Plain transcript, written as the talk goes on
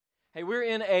Hey, we're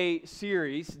in a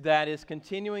series that is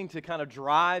continuing to kind of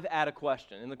drive at a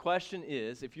question. And the question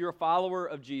is, if you're a follower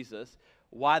of Jesus,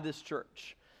 why this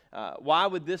church? Why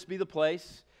would this be the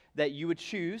place that you would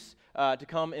choose to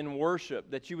come and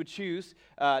worship, that you would choose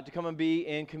to come and be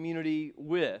in community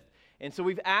with? And so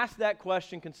we've asked that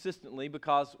question consistently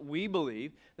because we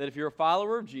believe that if you're a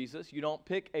follower of Jesus, you don't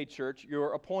pick a church,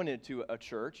 you're appointed to a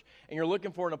church, and you're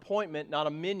looking for an appointment, not a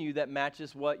menu that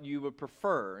matches what you would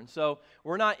prefer. And so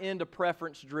we're not into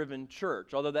preference-driven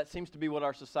church, although that seems to be what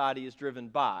our society is driven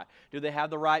by. Do they have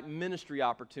the right ministry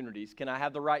opportunities? Can I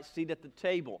have the right seat at the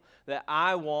table that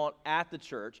I want at the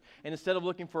church? And instead of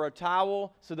looking for a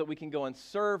towel so that we can go and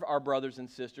serve our brothers and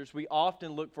sisters, we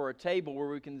often look for a table where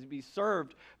we can be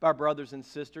served by brothers and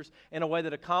sisters in a way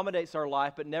that accommodates our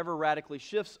life but never radically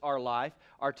shifts our life,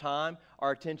 our time,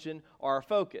 our attention, or our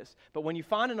focus. But when you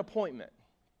find an appointment,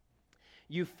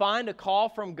 you find a call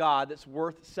from God that's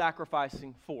worth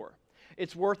sacrificing for.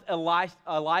 It's worth a life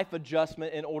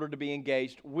adjustment in order to be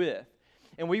engaged with.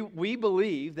 And we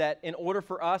believe that in order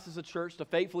for us as a church to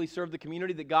faithfully serve the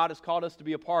community that God has called us to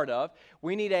be a part of,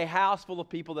 we need a house full of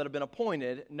people that have been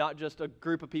appointed, not just a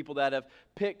group of people that have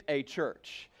picked a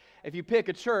church. If you pick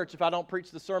a church, if I don't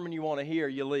preach the sermon you want to hear,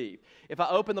 you leave. If I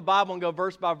open the Bible and go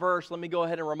verse by verse, let me go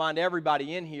ahead and remind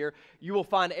everybody in here, you will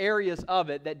find areas of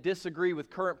it that disagree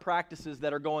with current practices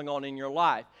that are going on in your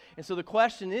life. And so the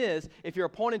question is, if you're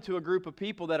appointed to a group of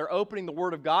people that are opening the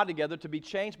Word of God together to be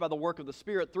changed by the work of the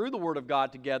Spirit through the Word of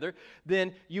God together,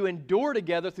 then you endure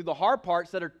together through the hard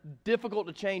parts that are difficult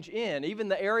to change in, even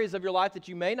the areas of your life that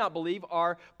you may not believe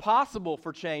are possible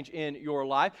for change in your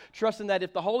life, trusting that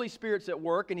if the Holy Spirit's at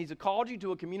work and He's called you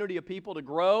to a community of people to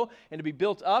grow and to be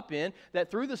built up in,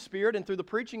 that through the Spirit and through the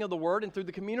preaching of the Word and through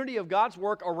the community of God's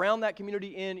work around that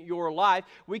community in your life,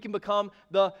 we can become,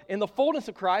 in the fullness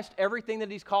of Christ, everything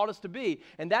that He's called us to be.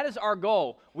 And that is our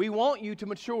goal. We want you to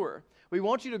mature. We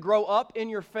want you to grow up in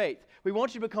your faith. We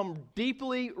want you to become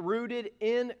deeply rooted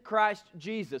in Christ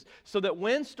Jesus so that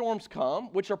when storms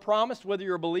come, which are promised whether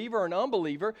you're a believer or an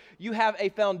unbeliever, you have a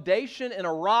foundation and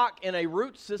a rock and a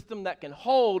root system that can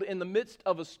hold in the midst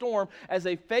of a storm as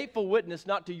a faithful witness,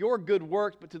 not to your good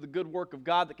works, but to the good work of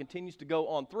God that continues to go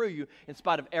on through you in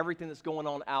spite of everything that's going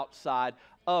on outside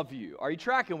of you. Are you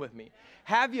tracking with me?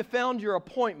 Have you found your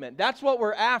appointment? That's what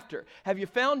we're after. Have you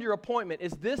found your appointment?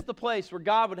 Is this the place where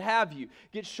God would have you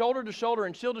get shoulder to shoulder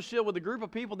and shield to shield with a group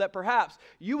of people that perhaps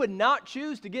you would not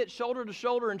choose to get shoulder to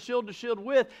shoulder and shield to shield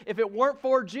with if it weren't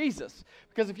for Jesus?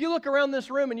 Because if you look around this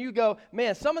room and you go,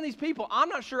 man, some of these people, I'm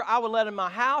not sure I would let in my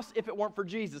house if it weren't for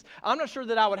Jesus. I'm not sure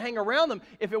that I would hang around them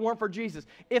if it weren't for Jesus.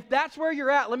 If that's where you're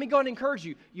at, let me go and encourage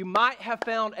you. You might have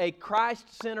found a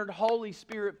Christ-centered, Holy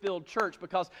Spirit-filled church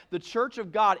because the church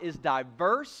of God is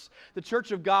diverse. The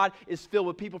church of God is filled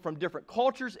with people from different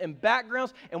cultures and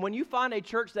backgrounds. And when you find a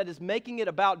church that is making it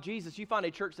about Jesus, you find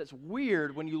a church that's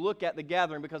weird when you look at the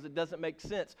gathering because it doesn't make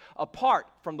sense apart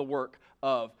from the work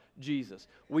of Jesus.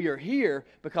 We are here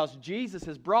because Jesus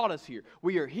has brought us here.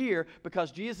 We are here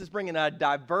because Jesus is bringing a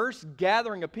diverse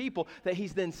gathering of people that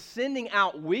He's then sending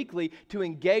out weekly to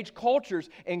engage cultures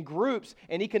and groups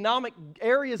and economic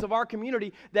areas of our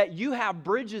community that you have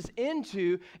bridges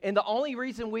into. And the only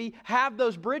reason we have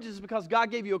those bridges is because God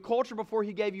gave you a culture before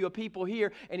He gave you a people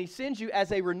here, and He sends you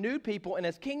as a renewed people and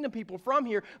as kingdom people from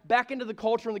here back into the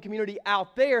culture and the community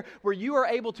out there where you are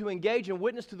able to engage and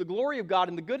witness to the glory of God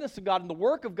and the goodness of God and the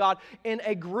work of God in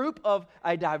a group of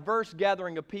a diverse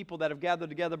gathering of people that have gathered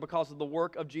together because of the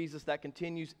work of Jesus that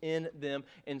continues in them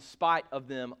in spite of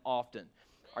them often.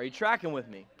 Are you tracking with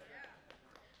me?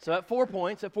 So at 4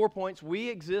 points, we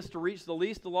exist to reach the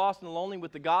least, the lost, and the lonely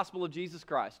with the gospel of Jesus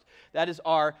Christ. That is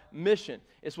our mission.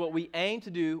 It's what we aim to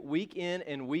do week in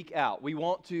and week out. We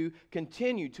want to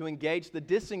continue to engage the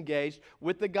disengaged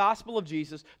with the gospel of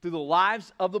Jesus through the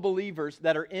lives of the believers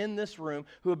that are in this room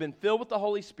who have been filled with the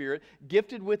Holy Spirit,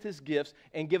 gifted with His gifts,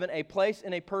 and given a place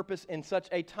and a purpose in such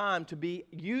a time to be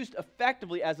used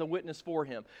effectively as a witness for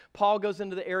Him. Paul goes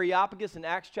into the Areopagus in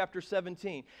Acts chapter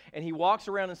 17, and he walks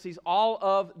around and sees all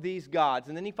of these gods,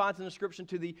 and then he finds an inscription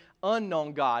to the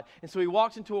unknown God. And so he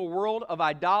walks into a world of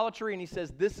idolatry, and he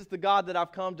says, this is the God that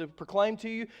I've come to proclaim to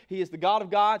you. He is the God of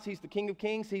gods. He's the King of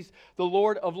kings. He's the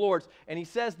Lord of lords. And he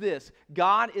says this,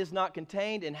 God is not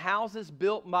contained in houses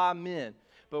built by men,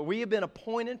 but we have been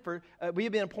appointed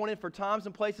for times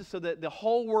and places so that the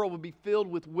whole world would be filled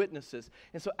with witnesses.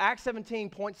 And so Acts 17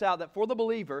 points out that for the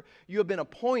believer, you have been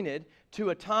appointed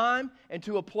to a time and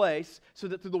to a place so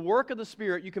that through the work of the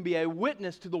Spirit, you can be a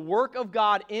witness to the work of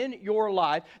God in your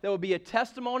life that would be a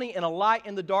testimony and a light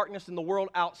in the darkness in the world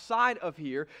outside of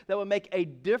here that would make a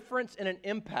difference and an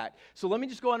impact. So let me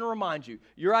just go ahead and remind you,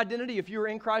 your identity, if you are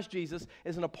in Christ Jesus,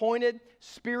 is an appointed,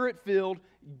 Spirit-filled,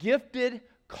 gifted,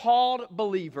 called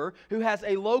believer who has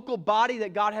a local body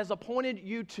that God has appointed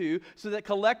you to so that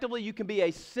collectively you can be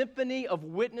a symphony of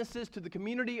witnesses to the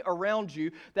community around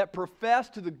you that profess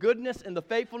to the goodness and the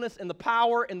faithfulness and the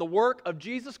power and the work of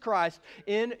Jesus Christ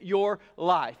in your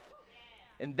life.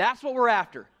 And that's what we're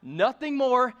after. Nothing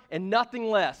more and nothing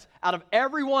less. Out of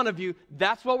every one of you,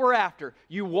 that's what we're after.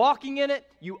 You walking in it,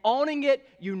 you owning it,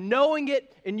 you knowing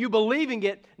it, and you believing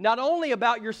it, not only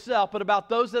about yourself, but about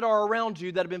those that are around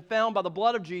you that have been found by the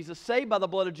blood of Jesus, saved by the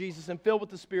blood of Jesus, and filled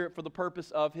with the Spirit for the purpose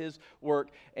of His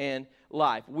work and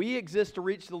life. We exist to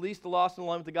reach the least, the lost, and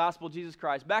alone with the gospel of Jesus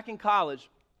Christ. Back in college,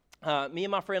 me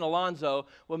and my friend Alonzo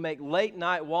would make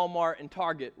late-night Walmart and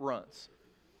Target runs.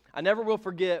 I never will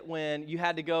forget when you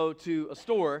had to go to a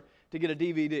store to get a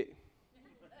DVD.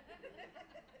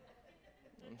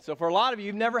 So for a lot of you,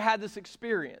 you've never had this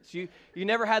experience. You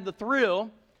never had the thrill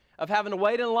of having to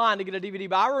wait in line to get a DVD.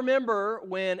 But I remember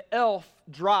when Elf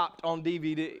dropped on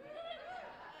DVD.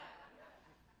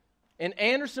 In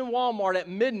Anderson Walmart at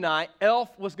midnight, Elf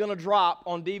was going to drop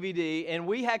on DVD, and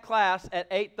we had class at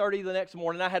 8:30 the next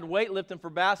morning. I had weightlifting for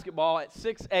basketball at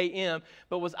 6 a.m.,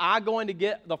 but was I going to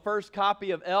get the first copy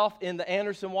of Elf in the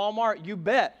Anderson Walmart? You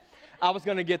bet I was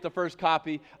going to get the first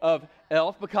copy of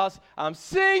Elf because I'm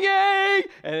singing,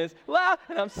 and it's loud,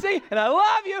 and I'm singing, and I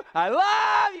love you, I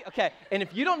love you. Okay, and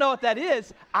if you don't know what that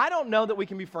is, I don't know that we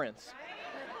can be friends.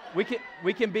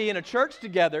 We can be in a church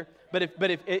together, but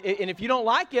if you don't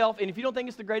like Elf, and if you don't think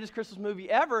it's the greatest Christmas movie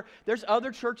ever, there's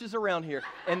other churches around here,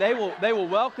 and they will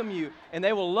welcome you, and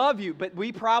they will love you, but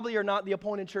we probably are not the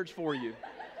appointed church for you.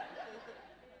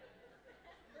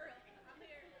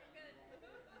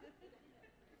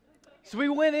 So we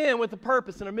went in with a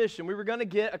purpose and a mission. We were going to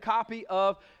get a copy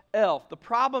of Elf. The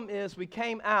problem is we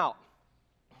came out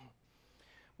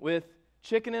with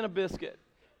chicken in a biscuit,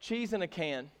 cheese in a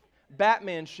can,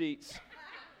 Batman sheets.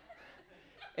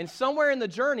 And somewhere in the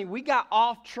journey, we got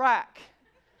off track.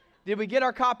 Did we get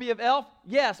our copy of Elf?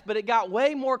 Yes, but it got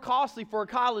way more costly for a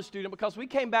college student because we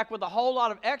came back with a whole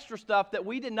lot of extra stuff that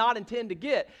we did not intend to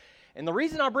get. And the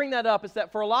reason I bring that up is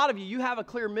that for a lot of you, you have a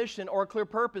clear mission or a clear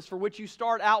purpose for which you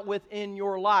start out with in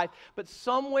your life. But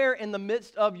somewhere in the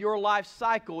midst of your life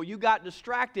cycle, you got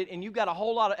distracted and you got a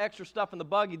whole lot of extra stuff in the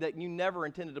buggy that you never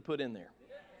intended to put in there.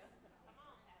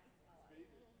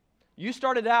 You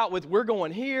started out with, we're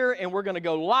going here, and we're going to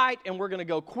go light, and we're going to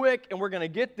go quick, and we're going to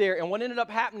get there. And what ended up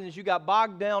happening is you got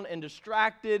bogged down and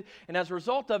distracted, and as a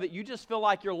result of it, you just feel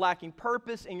like you're lacking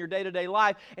purpose in your day-to-day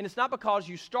life. And it's not because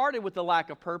you started with the lack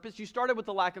of purpose. You started with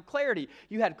the lack of clarity.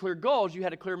 You had clear goals. You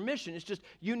had a clear mission. It's just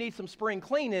you need some spring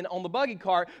cleaning on the buggy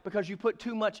cart because you put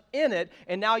too much in it,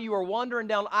 and now you are wandering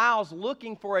down aisles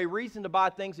looking for a reason to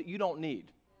buy things that you don't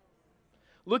need.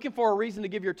 Looking for a reason to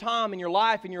give your time and your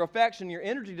life and your affection and your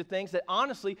energy to things that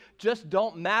honestly just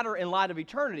don't matter in light of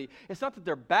eternity. It's not that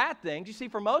they're bad things. You see,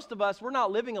 for most of us, we're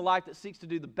not living a life that seeks to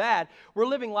do the bad. We're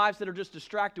living lives that are just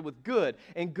distracted with good.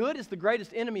 And good is the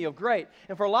greatest enemy of great.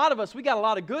 And for a lot of us, we got a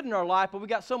lot of good in our life, but we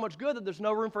got so much good that there's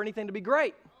no room for anything to be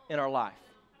great in our life.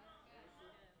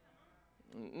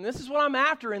 And this is what I'm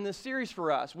after in this series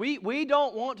for us. We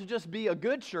don't want to just be a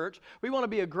good church. We want to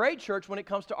be a great church when it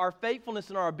comes to our faithfulness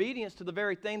and our obedience to the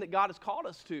very thing that God has called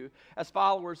us to as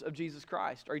followers of Jesus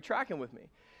Christ. Are you tracking with me?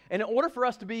 And in order for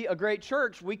us to be a great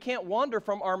church, we can't wander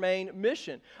from our main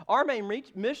mission. Our main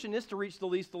mission is to reach the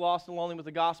least, the lost, and lonely with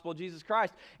the gospel of Jesus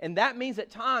Christ. And that means at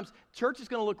times, church is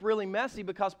going to look really messy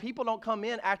because people don't come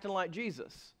in acting like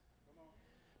Jesus.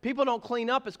 People don't clean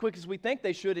up as quick as we think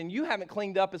they should, and you haven't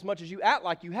cleaned up as much as you act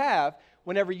like you have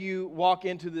whenever you walk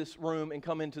into this room and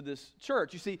come into this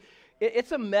church. You see,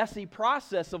 it's a messy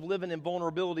process of living in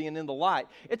vulnerability and in the light.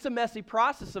 It's a messy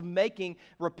process of making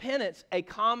repentance a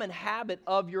common habit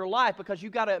of your life because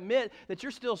you've got to admit that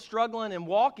you're still struggling and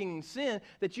walking in sin,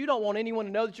 that you don't want anyone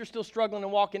to know that you're still struggling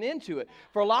and walking into it.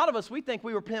 For a lot of us, we think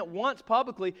we repent once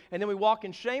publicly and then we walk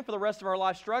in shame for the rest of our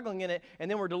life struggling in it and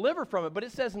then we're delivered from it. But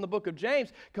it says in the book of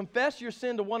James, confess your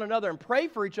sin to one another and pray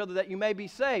for each other that you may be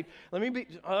saved. Let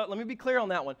me be clear on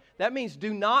that one. That means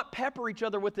do not pepper each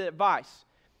other with advice.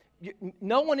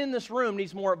 No one in this room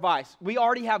needs more advice. We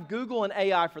already have Google and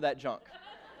AI for that junk.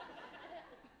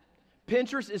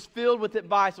 Pinterest is filled with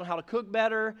advice on how to cook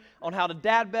better, on how to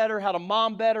dad better, how to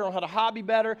mom better, on how to hobby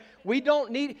better. We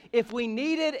don't need, if we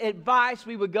needed advice,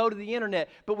 we would go to the internet.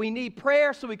 But we need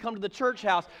prayer, so we come to the church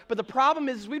house. But the problem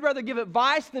is we'd rather give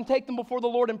advice than take them before the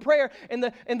Lord in prayer. And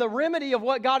the remedy of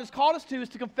what God has called us to is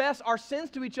to confess our sins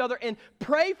to each other and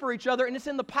pray for each other. And it's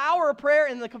in the power of prayer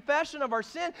and the confession of our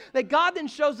sin that God then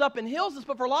shows up and heals us.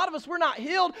 But for a lot of us, we're not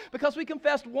healed because we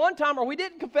confessed one time, or we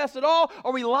didn't confess at all,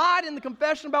 or we lied in the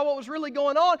confession about what was really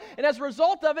going on. And as a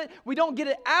result of it, we don't get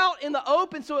it out in the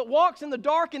open, so it walks in the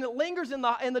dark and it lingers in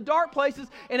the dark places.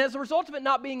 And as a result of it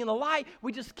not being in the light,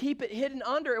 we just keep it hidden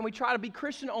under, and we try to be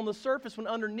Christian on the surface when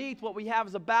underneath what we have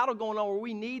is a battle going on where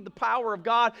we need the power of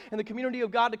God and the community of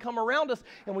God to come around us,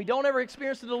 and we don't ever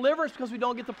experience the deliverance because we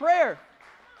don't get the prayer.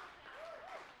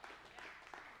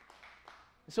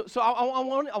 So I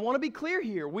want to be clear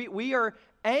here. We are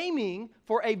aiming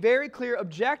for a very clear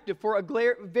objective, for a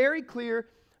very clear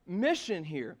mission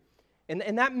here.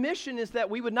 And that mission is that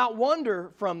we would not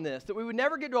wander from this, that we would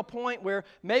never get to a point where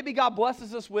maybe God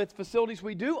blesses us with facilities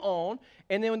we do own,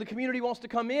 and then when the community wants to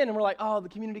come in, and we're like, oh, the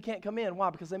community can't come in. Why?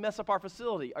 Because they mess up our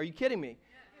facility. Are you kidding me?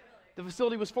 The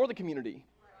facility was for the community.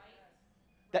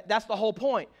 That's the whole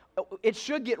point. It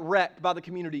should get wrecked by the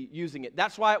community using it.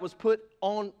 That's why it was put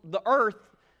on the earth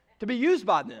to be used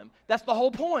by them. That's the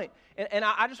whole point. And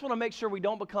I just want to make sure we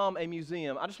don't become a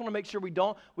museum. I just want to make sure we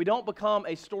don't become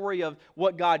a story of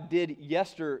what God did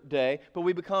yesterday, but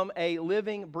we become a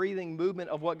living, breathing movement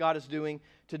of what God is doing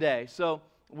today. So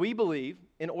we believe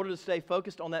in order to stay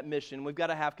focused on that mission, we've got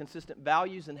to have consistent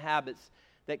values and habits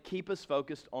that keep us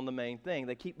focused on the main thing.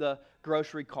 They keep the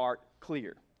grocery cart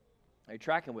clear. Are you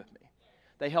tracking with me?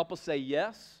 They help us say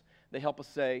yes. They help us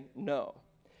say no.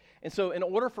 And so in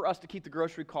order for us to keep the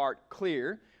grocery cart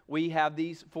clear, we have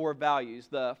these 4 values.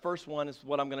 The first one is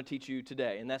what I'm going to teach you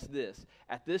today, and that's this.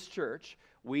 At this church,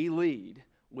 we lead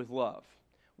with love.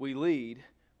 We lead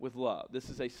with love. This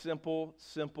is a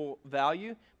simple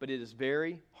value, but it is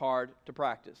very hard to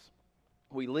practice.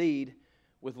 We lead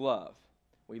with love.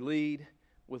 We lead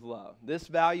with love. This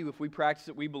value, if we practice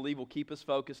it, we believe will keep us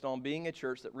focused on being a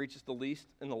church that reaches the least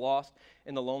and the lost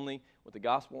and the lonely with the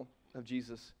gospel of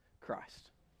Jesus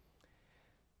Christ.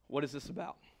 What is this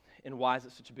about, and why is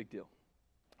it such a big deal?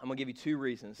 I'm going to give you 2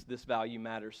 reasons this value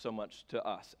matters so much to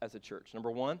us as a church. Number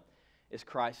 1 is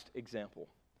Christ's example.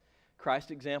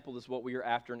 Christ's example is what we are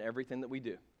after in everything that we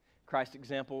do. Christ's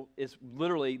example is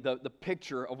literally the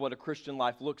picture of what a Christian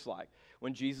life looks like.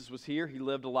 When Jesus was here, he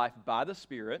lived a life by the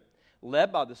Spirit,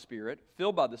 led by the Spirit,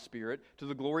 filled by the Spirit, to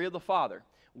the glory of the Father.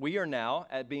 We are now,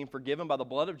 at being forgiven by the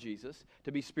blood of Jesus,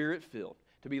 to be Spirit-filled,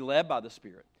 to be led by the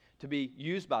Spirit, to be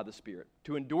used by the Spirit,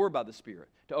 to endure by the Spirit,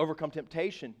 to overcome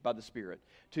temptation by the Spirit,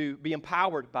 to be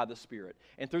empowered by the Spirit.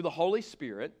 And through the Holy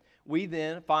Spirit, we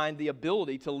then find the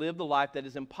ability to live the life that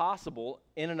is impossible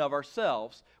in and of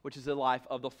ourselves, which is the life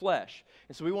of the flesh.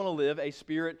 And so we want to live a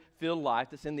Spirit-filled life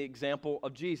that's in the example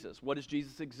of Jesus. What is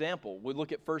Jesus' example? We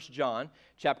look at 1 John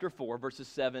chapter 4, verses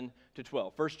 7 to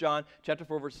 12. 1 John chapter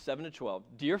 4, verses 7 to 12.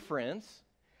 Dear friends,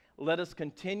 let us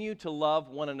continue to love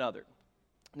one another.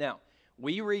 Now,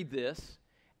 we read this,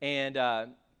 and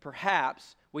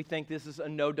perhaps we think this is a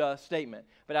no-duh statement.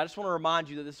 But I just want to remind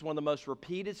you that this is one of the most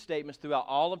repeated statements throughout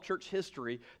all of church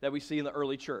history that we see in the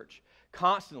early church.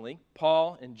 Constantly,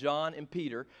 Paul and John and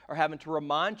Peter are having to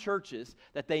remind churches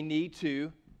that they need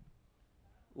to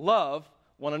love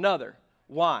one another.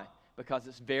 Why? Because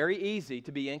it's very easy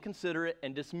to be inconsiderate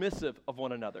and dismissive of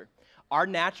one another. Our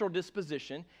natural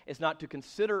disposition is not to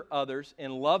consider others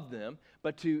and love them,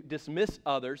 but to dismiss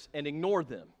others and ignore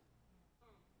them.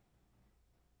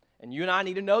 And you and I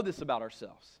need to know this about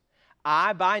ourselves.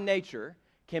 I, by nature,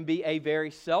 can be a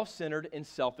very self-centered and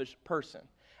selfish person.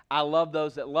 I love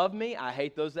those that love me. I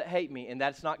hate those that hate me. And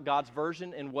that's not God's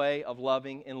version and way of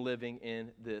loving and living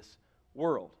in this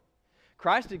world.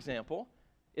 Christ's example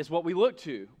is what we look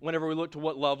to whenever we look to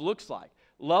what love looks like.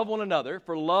 Love one another,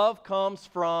 for love comes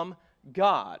from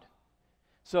God.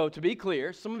 So to be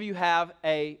clear, some of you have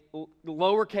a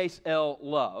lowercase l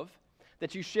love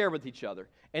that you share with each other,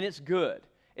 and it's good.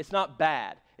 It's not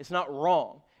bad. It's not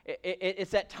wrong.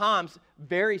 It's at times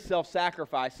very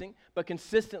self-sacrificing, but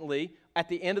consistently, at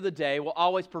the end of the day, will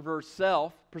always preserve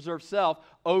self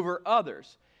over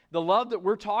others. The love that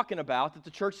we're talking about, that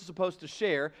the church is supposed to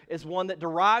share, is one that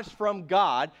derives from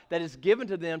God, that is given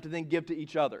to them to then give to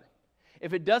each other.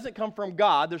 If it doesn't come from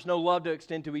God, there's no love to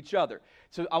extend to each other.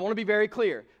 So I want to be very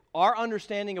clear. Our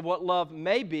understanding of what love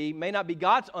may not be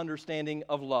God's understanding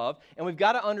of love. And we've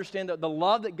got to understand that the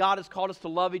love that God has called us to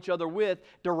love each other with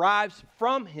derives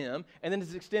from Him and then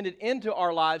is extended into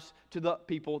our lives to the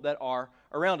people that are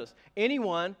around us.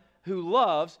 Anyone who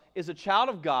loves is a child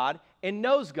of God and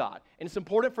knows God. And it's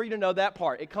important for you to know that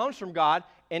part. It comes from God,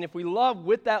 and if we love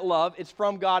with that love, it's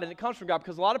from God and it comes from God.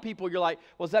 Because a lot of people, you're like,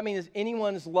 well, does that mean if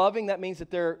anyone is loving, that means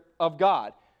that they're of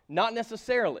God? Not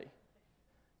necessarily.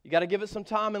 You got to give it some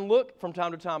time and look from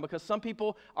time to time, because some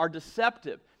people are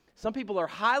deceptive. Some people are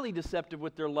highly deceptive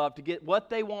with their love to get what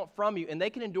they want from you, and they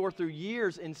can endure through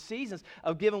years and seasons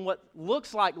of giving what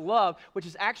looks like love, which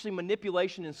is actually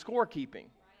manipulation and scorekeeping.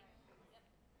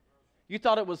 You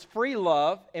thought it was free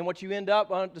love, and what you end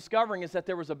up discovering is that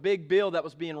there was a big bill that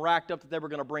was being racked up that they were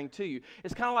going to bring to you.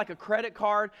 It's kind of like a credit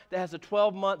card that has a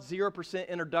 12-month 0%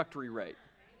 introductory rate.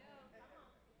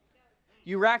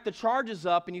 You rack the charges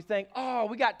up, and you think, oh,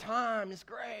 we got time, it's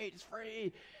great, it's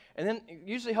free. And then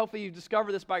usually, hopefully, you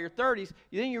discover this by your 30s.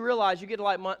 Then you realize you get to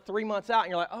like 3 months out, and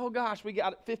you're like, oh, gosh, we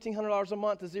got $1,500 a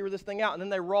month to zero this thing out. And then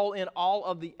they roll in all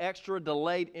of the extra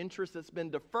delayed interest that's been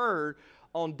deferred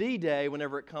on D-Day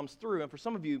whenever it comes through. And for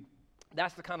some of you,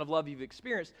 that's the kind of love you've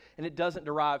experienced, and it doesn't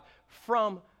derive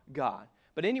from God.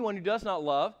 But anyone who does not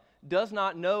love does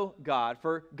not know God,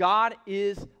 for God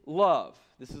is love.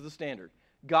 This is the standard.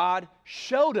 God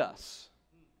showed us.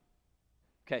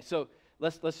 Okay, so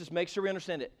let's just make sure we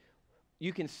understand it.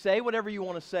 You can say whatever you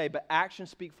want to say, but actions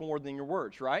speak more than your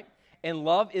words, right? And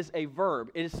love is a verb.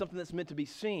 It is something that's meant to be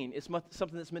seen. It's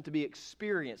something that's meant to be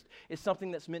experienced. It's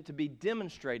something that's meant to be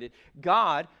demonstrated.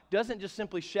 God doesn't just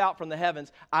simply shout from the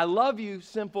heavens, I love you,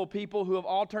 sinful people who have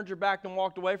all turned your back and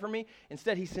walked away from me.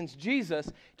 Instead, he sends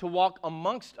Jesus to walk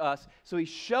amongst us, so he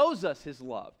shows us his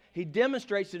love. He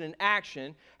demonstrates it in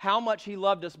action, how much he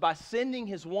loved us by sending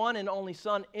his one and only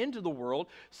Son into the world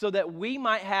so that we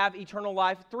might have eternal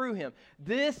life through him.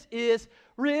 This is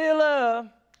real love.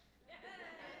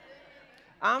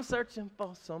 I'm searching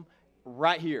for some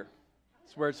right here.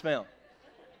 That's where it's found.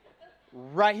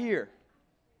 Right here.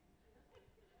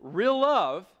 Real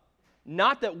love,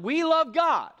 not that we love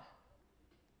God,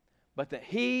 but that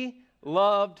he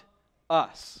loved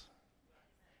us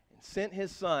and sent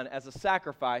his Son as a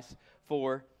sacrifice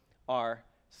for our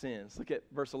sins. Look at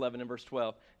verse 11 and verse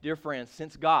 12. Dear friends,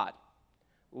 since God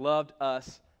loved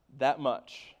us that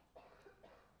much,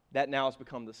 that now has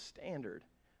become the standard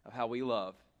of how we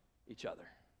love each other.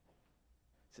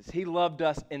 Since he loved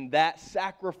us in that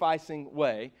sacrificing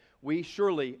way, we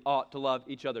surely ought to love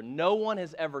each other. No one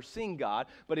has ever seen God,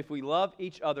 but if we love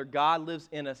each other, God lives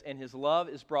in us, and his love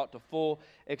is brought to full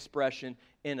expression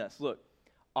in us. Look,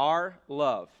 our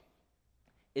love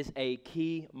is a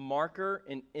key marker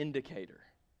and indicator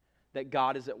that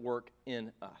God is at work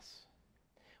in us.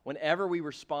 Whenever we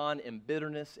respond in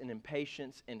bitterness and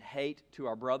impatience and hate to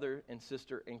our brother and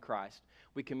sister in Christ,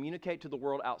 we communicate to the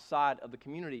world outside of the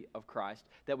community of Christ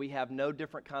that we have no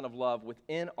different kind of love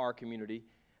within our community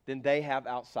than they have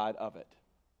outside of it.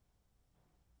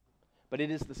 But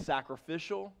it is the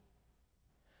sacrificial,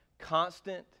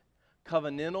 constant,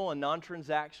 covenantal, and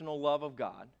non-transactional love of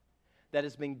God that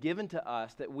has been given to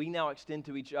us that we now extend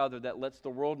to each other that lets the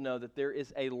world know that there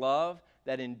is a love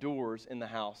that endures in the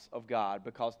house of God,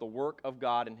 because the work of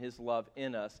God and his love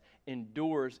in us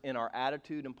endures in our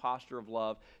attitude and posture of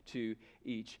love to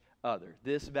each other.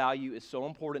 This value is so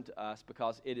important to us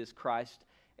because it is Christ's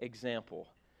example.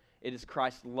 It is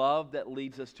Christ's love that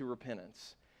leads us to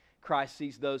repentance. Christ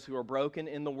sees those who are broken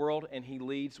in the world, and he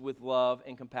leads with love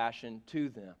and compassion to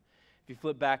them. If you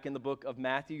flip back in the book of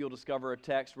Matthew, you'll discover a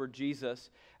text where Jesus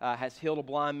has healed a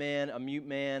blind man, a mute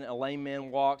man, a lame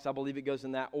man walks. I believe it goes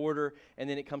in that order. And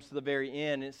then it comes to the very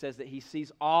end, and it says that he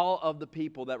sees all of the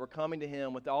people that were coming to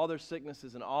him with all their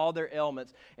sicknesses and all their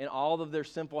ailments and all of their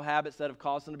sinful habits that have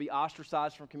caused them to be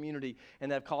ostracized from community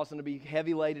and that have caused them to be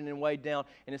heavy laden and weighed down.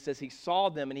 And it says he saw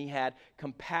them and he had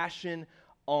compassion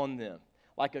on them.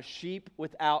 Like a sheep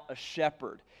without a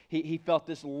shepherd. He felt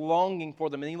this longing for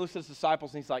them. And he looks at his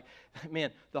disciples and he's like,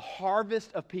 man, the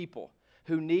harvest of people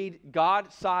who need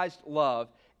God-sized love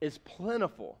is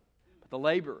plentiful, but the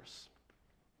laborers,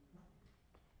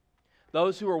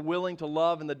 those who are willing to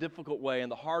love in the difficult way and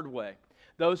the hard way,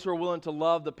 those who are willing to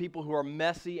love the people who are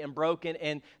messy and broken,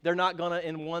 and they're not going to,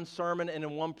 in one sermon and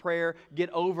in one prayer, get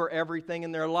over everything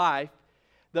in their life.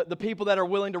 The people that are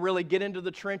willing to really get into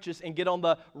the trenches and get on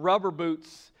the rubber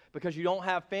boots, because you don't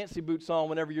have fancy boots on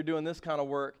whenever you're doing this kind of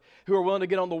work, who are willing to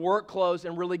get on the work clothes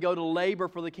and really go to labor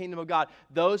for the kingdom of God.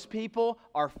 Those people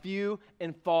are few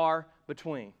and far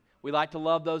between. We like to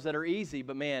love those that are easy,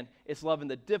 but man, it's loving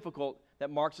the difficult that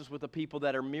marks us with the people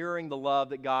that are mirroring the love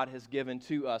that God has given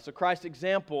to us. So Christ's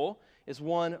example is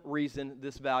one reason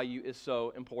this value is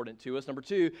so important to us. Number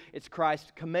two, it's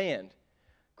Christ's command.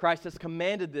 Christ has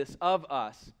commanded this of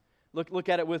us Look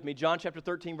at it with me. John chapter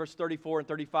 13, verse 34 and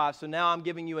 35. So now I'm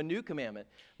giving you a new commandment.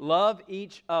 Love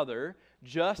each other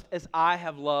just as I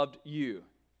have loved you.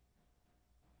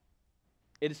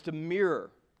 It is to mirror.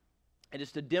 It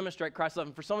is to demonstrate Christ's love.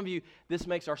 And for some of you, this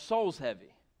makes our souls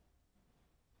heavy.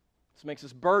 This makes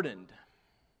us burdened.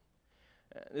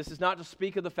 This is not to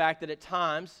speak of the fact that at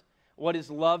times what is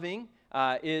loving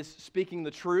is speaking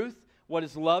the truth. What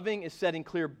is loving is setting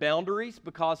clear boundaries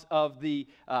because of the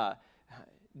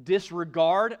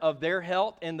disregard of their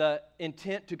health and the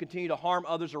intent to continue to harm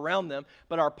others around them.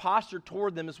 But our posture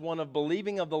toward them is one of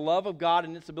believing of the love of God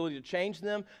and its ability to change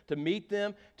them, to meet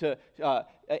them, to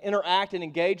interact and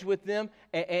engage with them.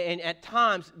 And at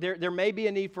times, there may be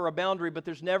a need for a boundary, but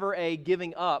there's never a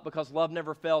giving up because love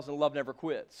never fails and love never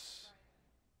quits.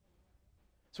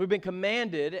 So we've been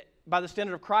commanded by the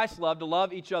standard of Christ's love to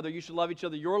love each other. You should love each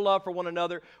other. Your love for one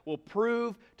another will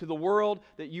prove to the world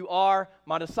that you are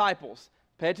my disciples.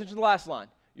 Pay attention to the last line.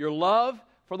 Your love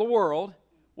for the world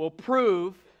will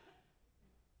prove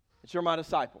that you're my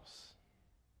disciples.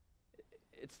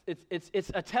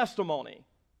 It's a testimony,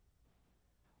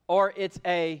 or it's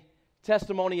a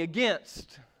testimony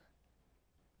against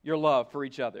your love for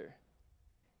each other.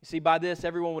 You see, by this,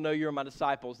 everyone will know you are my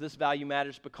disciples. This value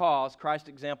matters because Christ's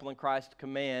example and Christ's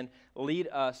command lead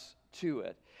us to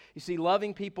it. You see,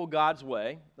 loving people God's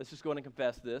way, let's just go ahead and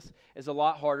confess this, is a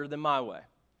lot harder than my way.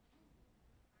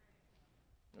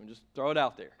 Let me just throw it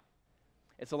out there.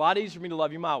 It's a lot easier for me to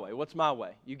love you my way. What's my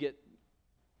way? You get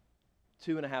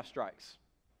 2.5 strikes.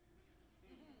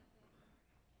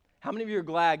 How many of you are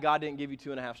glad God didn't give you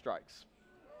 2.5 strikes?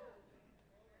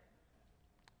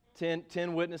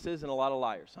 10 witnesses and a lot of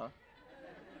liars, huh?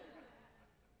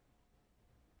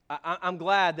 I'm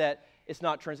glad that it's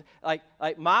not like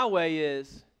my way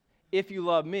is, if you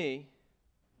love me,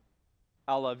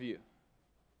 I'll love you.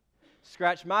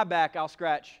 Scratch my back, I'll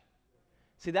scratch.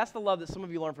 See, that's the love that some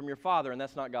of you learn from your father, and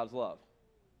that's not God's love.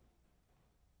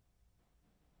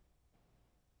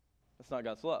 That's not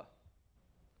God's love.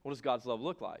 What does God's love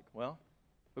look like? Well,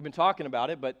 we've been talking about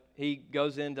it, but he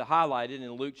goes in to highlight it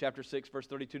in Luke chapter 6, verse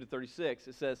 32 to 36.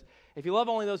 It says, if you love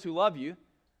only those who love you,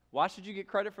 why should you get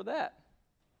credit for that?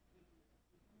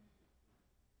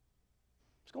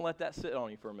 I'm just going to let that sit on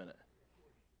you for a minute.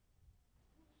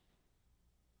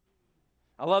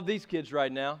 I love these kids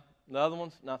right now. The other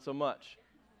ones, not so much.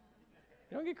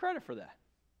 You don't get credit for that.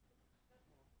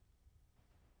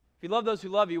 If you love those who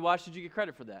love you, why should you get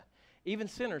credit for that? Even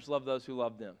sinners love those who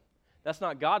love them. That's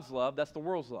not God's love, that's the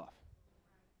world's love.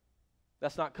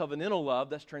 That's not covenantal love,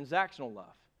 that's transactional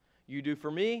love. You do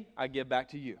for me, I give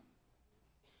back to you.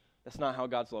 That's not how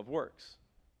God's love works.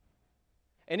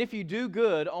 And if you do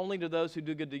good only to those who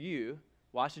do good to you,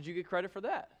 why should you get credit for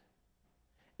that?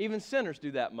 Even sinners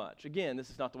do that much. Again, this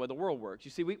is not the way the world works.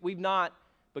 You see, we've not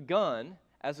begun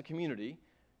as a community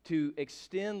to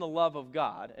extend the love of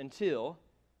God until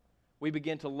we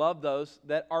begin to love those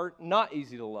that are not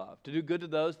easy to love, to do good to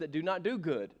those that do not do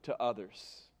good to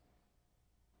others.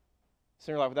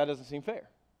 So you're like, well, that doesn't seem fair.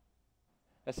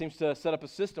 That seems to set up a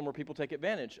system where people take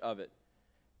advantage of it.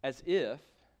 As if,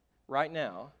 right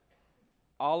now,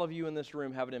 all of you in this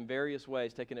room have it in various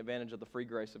ways taken advantage of the free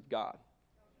grace of God.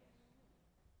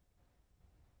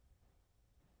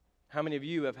 How many of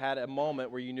you have had a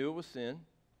moment where you knew it was sin,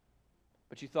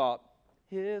 but you thought,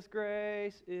 His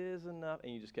grace is enough,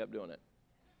 and you just kept doing it?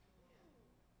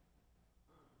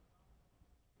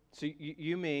 So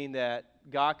you mean that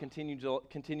God continues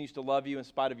to love you in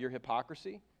spite of your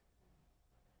hypocrisy?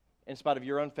 In spite of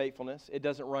your unfaithfulness? It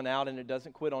doesn't run out and it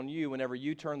doesn't quit on you whenever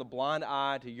you turn the blind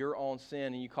eye to your own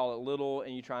sin and you call it little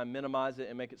and you try and minimize it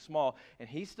and make it small, and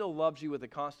He still loves you with a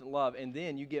constant love, and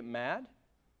then you get mad?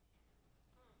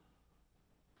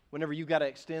 Whenever you've got to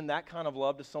extend that kind of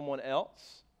love to someone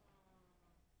else?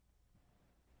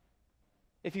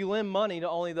 If you lend money to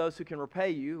only those who can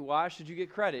repay you, why should you get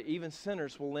credit? Even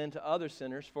sinners will lend to other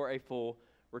sinners for a full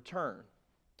return.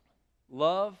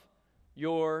 Love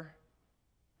your...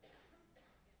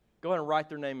 Go ahead and write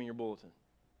their name in your bulletin.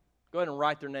 Go ahead and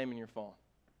write their name in your phone.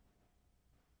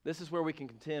 This is where we can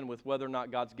contend with whether or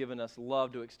not God's given us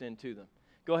love to extend to them.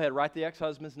 Go ahead, write the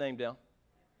ex-husband's name down.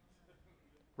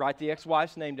 Write the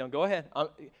ex-wife's name down. Go ahead.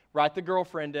 Write the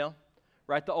girlfriend down.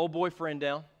 Write the old boyfriend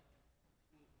down.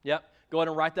 Yep. Go ahead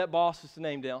and write that boss's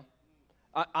name down.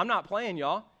 I'm not playing,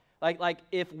 y'all. Like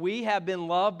if we have been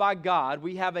loved by God,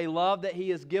 we have a love that He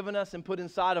has given us and put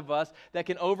inside of us that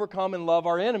can overcome and love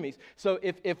our enemies. So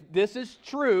if this is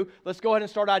true, let's go ahead and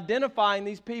start identifying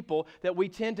these people that we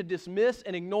tend to dismiss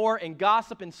and ignore and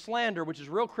gossip and slander, which is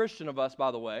real Christian of us, by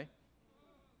the way.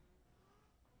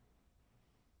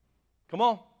 Come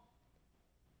on.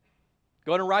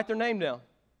 Go ahead and write their name down.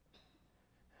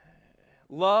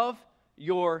 Love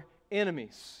your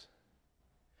enemies.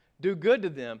 Do good to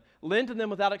them. Lend to them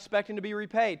without expecting to be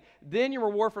repaid. Then your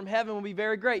reward from heaven will be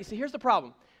very great. See, here's the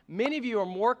problem. Many of you are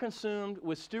more consumed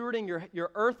with stewarding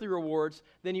your earthly rewards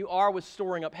than you are with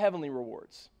storing up heavenly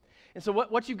rewards. And so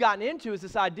what you've gotten into is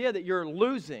this idea that you're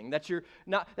losing, that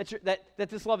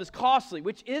this love is costly,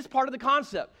 which is part of the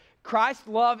concept. Christ's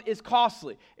love is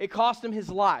costly. It cost him his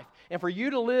life. And for you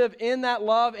to live in that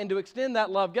love and to extend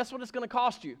that love, guess what it's going to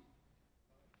cost you?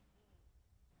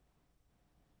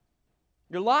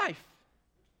 Your life.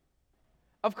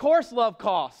 Of course love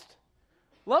costs.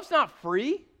 Love's not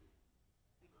free.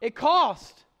 It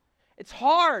costs. It's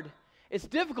hard. It's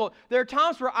difficult. There are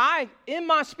times where I, in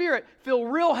my spirit, feel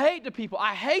real hate to people.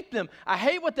 I hate them. I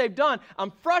hate what they've done.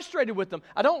 I'm frustrated with them.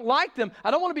 I don't like them. I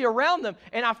don't want to be around them.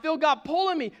 And I feel God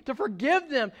pulling me to forgive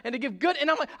them and to give good. And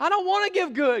I'm like, I don't want to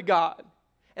give good, God.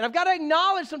 And I've got to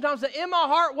acknowledge sometimes that in my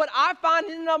heart, what I find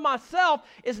in and of myself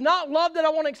is not love that I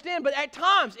want to extend. But at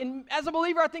times, and as a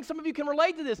believer, I think some of you can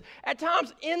relate to this. At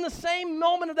times, in the same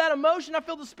moment of that emotion, I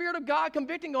feel the Spirit of God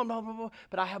convicting, going, blah, blah, blah,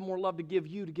 but I have more love to give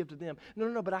you to give to them.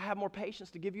 No, but I have more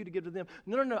patience to give you to give to them.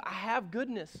 No, I have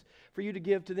goodness for you to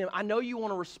give to them. I know you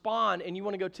want to respond and you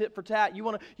want to go tit for tat. You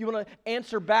want to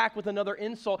answer back with another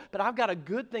insult, but I've got a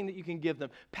good thing that you can give them.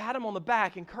 Pat them on the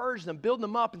back, encourage them, build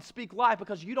them up, and speak life,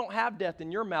 because you don't have death in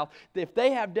your mouth. If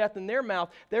they have death in their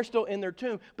mouth, they're still in their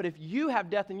tomb. But if you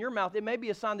have death in your mouth, it may be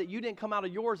a sign that you didn't come out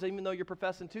of yours, even though you're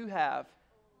professing to have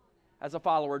as a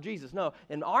follower of Jesus. No,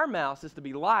 in our mouth is to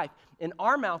be life. In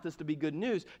our mouth is to be good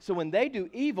news. So when they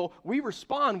do evil, we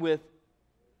respond with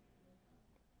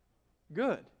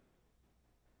good.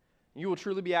 You will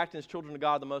truly be acting as children of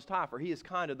God the Most High, for He is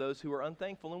kind to those who are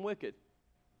unthankful and wicked.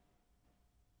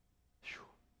 Whew.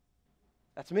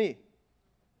 That's me.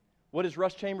 What has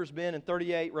Russ Chambers been in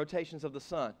 38 rotations of the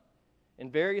sun? In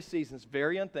various seasons,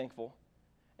 very unthankful,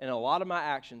 and in a lot of my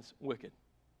actions, wicked.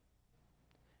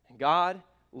 And God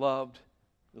loves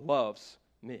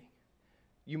me.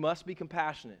 You must be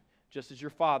compassionate, just as your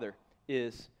Father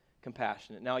is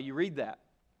compassionate. Now, you read that,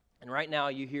 and right now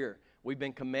you hear, we've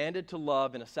been commanded to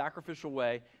love in a sacrificial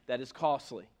way that is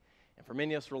costly. And for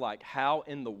many of us, we're like, how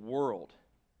in the world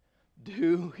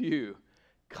do you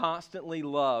constantly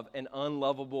love an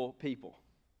unlovable people?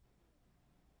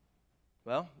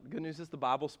 Well, the good news is the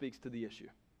Bible speaks to the issue.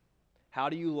 How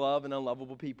do you love an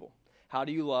unlovable people? How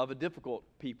do you love a difficult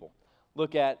people?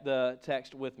 Look at the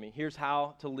text with me. Here's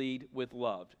how to lead with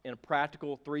love. In a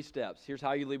practical 3 steps, here's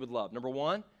how you lead with love. Number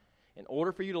 1, in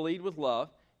order for you to lead with love,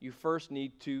 you first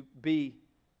need to be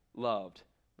loved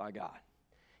by God.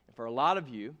 And for a lot of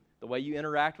you, the way you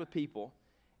interact with people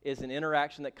is an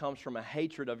interaction that comes from a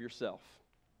hatred of yourself.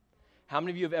 How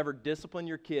many of you have ever disciplined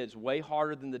your kids way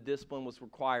harder than the discipline was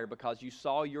required because you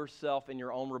saw yourself and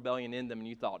your own rebellion in them and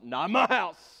you thought, not my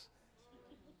house,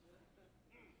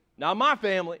 not my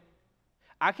family?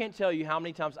 I can't tell you how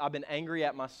many times I've been angry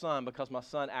at my son because my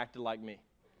son acted like me.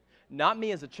 Not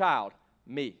me as a child,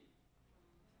 me.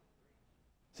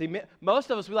 See, most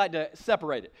of us, we like to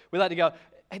separate it. We like to go,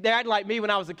 they acted like me when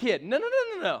I was a kid.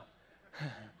 No.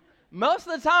 Most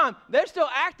of the time, they're still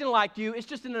acting like you. It's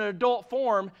just in an adult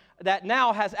form that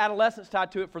now has adolescence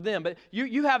tied to it for them. But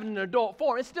you have it in an adult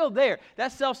form. It's still there.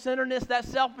 That self-centeredness, that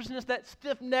selfishness, that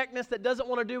stiff-neckedness that doesn't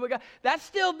want to do what God, that's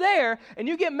still there. And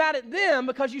you get mad at them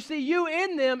because you see you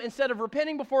in them instead of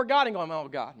repenting before God and going, oh,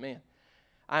 God, man,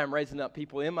 I am raising up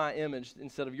people in my image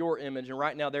instead of your image. And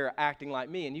right now they're acting like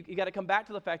me. And you got to come back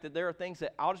to the fact that there are things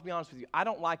that, I'll just be honest with you, I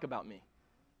don't like about me.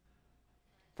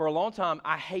 For a long time,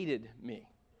 I hated me.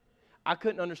 I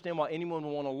couldn't understand why anyone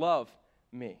would want to love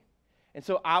me. And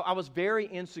so I was very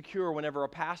insecure whenever a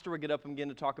pastor would get up and begin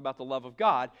to talk about the love of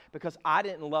God because I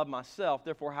didn't love myself.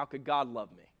 Therefore, how could God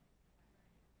love me?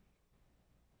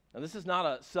 Now, this is not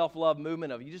a self-love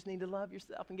movement of you just need to love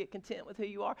yourself and get content with who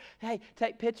you are. Hey,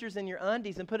 take pictures in your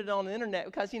undies and put it on the internet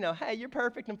because, hey, you're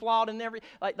perfect and flawed and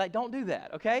like don't do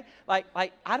that, okay?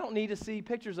 Like I don't need to see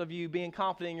pictures of you being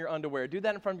confident in your underwear. Do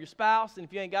that in front of your spouse, and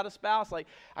if you ain't got a spouse,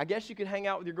 I guess you could hang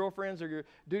out with your girlfriends or your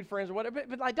dude friends or whatever,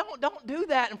 but don't do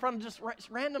that in front of just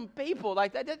random people.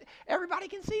 Like that, everybody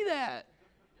can see that.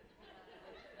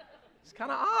 It's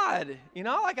kind of odd,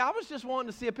 I was just wanting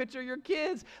to see a picture of your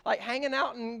kids, hanging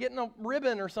out and getting a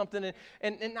ribbon or something,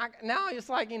 and now it's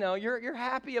you're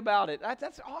happy about it.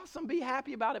 That's awesome, be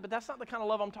happy about it, but that's not the kind of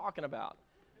love I'm talking about.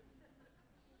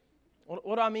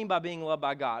 What do I mean by being loved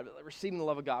by God? Receiving the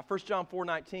love of God. 1 John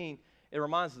 4:19, it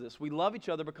reminds us of this. We love each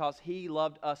other because He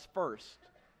loved us first.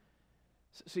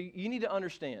 So you need to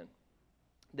understand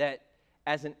that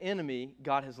as an enemy,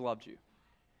 God has loved you.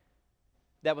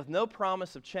 that with no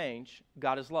promise of change,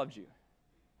 God has loved you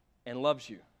and loves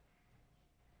you.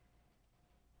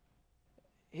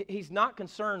 He's not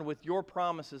concerned with your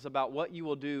promises about what you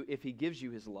will do if He gives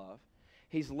you His love.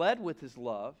 He's led with His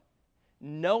love,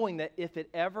 knowing that if it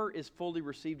ever is fully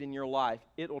received in your life,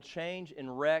 it will change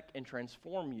and wreck and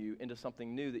transform you into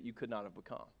something new that you could not have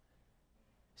become.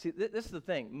 See, this is the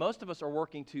thing. Most of us are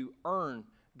working to earn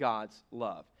God's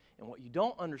love. And what you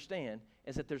don't understand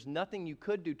is that there's nothing you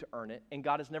could do to earn it, and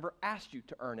God has never asked you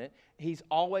to earn it. He's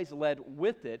always led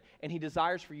with it, and He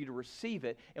desires for you to receive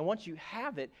it. And once you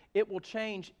have it, it will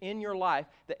change in your life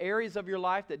the areas of your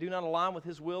life that do not align with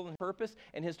His will and purpose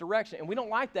and His direction. And we don't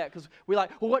like that because we're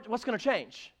like, well, what's going to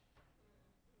change?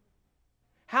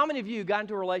 How many of you got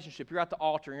into a relationship, you're at the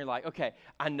altar, and you're like, okay,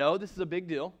 I know this is a big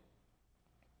deal,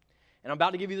 and I'm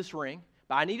about to give you this ring,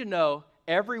 but I need to know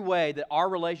every way that our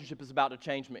relationship is about to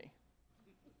change me.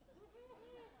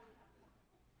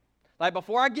 Like,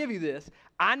 before I give you this,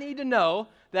 I need to know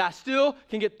that I still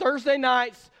can get Thursday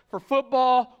nights for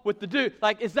football with the dude.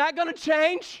 Like, is that going to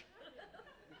change?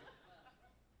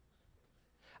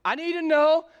 I need to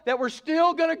know that we're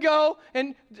still going to go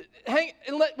and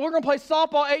we're going to play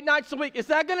softball 8 nights a week. Is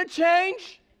that going to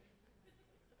change?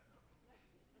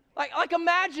 Like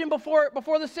imagine before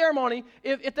the ceremony,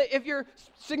 if your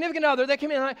significant other, they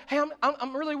came in and like, hey,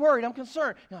 I'm really worried, I'm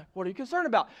concerned. You're like, what are you concerned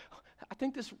about? I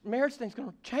think this marriage thing's going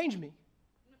to change me.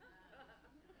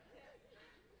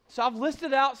 So I've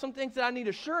listed out some things that I need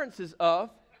assurances of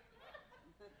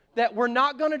that we're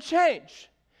not going to change.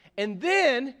 And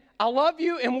then I love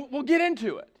you and we'll get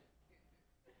into it.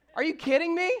 Are you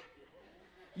kidding me?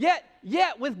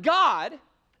 Yet with God,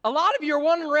 a lot of you are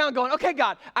wandering around going, okay,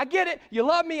 God, I get it. You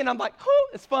love me. And I'm like, whoo,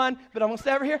 it's fun, but I'm going to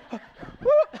stay over here.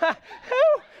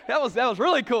 That was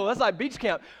really cool. That's like beach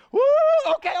camp. Woo,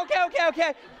 okay.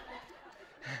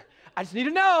 I just need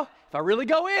to know, if I really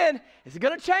go in, is it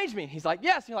going to change me? He's like,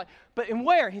 yes. And you're like, but in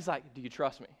where? He's like, do you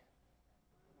trust me?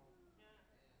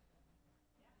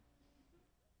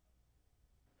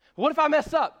 What if I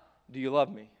mess up? Do you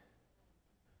love me?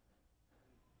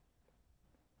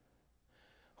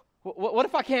 What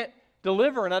if I can't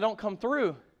deliver and I don't come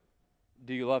through?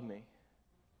 Do you love me?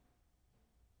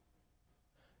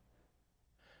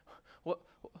 What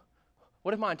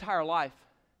if my entire life,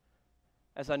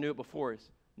 as I knew it before, is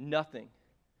nothing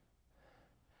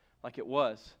like it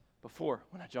was before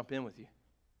when I jump in with you?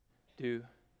 Do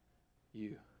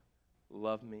you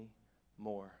love me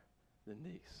more than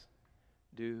these?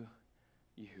 Do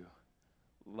you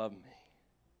love me?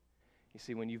 You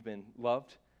see, when you've been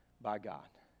loved by God,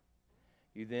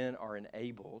 you then are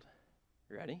enabled,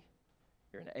 you ready?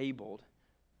 You're enabled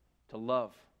to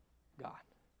love God.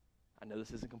 I know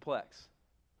this isn't complex,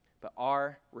 but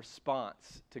our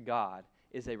response to God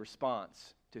is a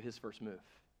response to His first move.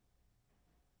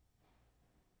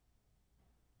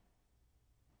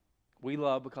 We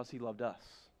love because He loved us.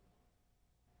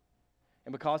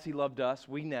 And because He loved us,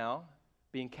 we now,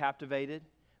 being captivated,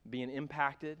 being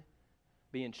impacted,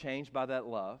 being changed by that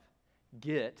love,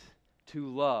 get to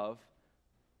love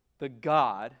the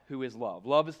God who is love.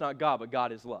 Love is not God, but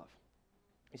God is love.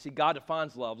 You see, God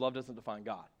defines love. Love doesn't define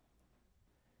God.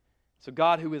 So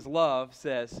God who is love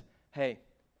says, hey,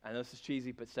 I know this is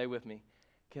cheesy, but stay with me.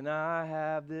 Can I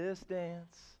have this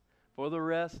dance for the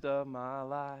rest of my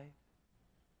life?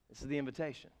 This is the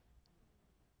invitation.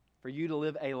 For you to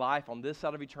live a life on this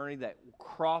side of eternity that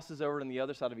crosses over to the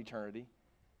other side of eternity,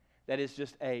 that is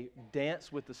just a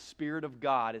dance with the Spirit of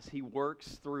God as He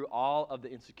works through all of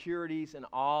the insecurities and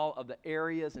all of the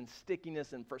areas and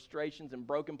stickiness and frustrations and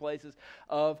broken places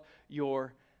of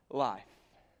your life.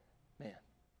 Man.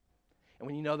 And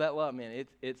when you know that love, man,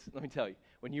 it's let me tell you,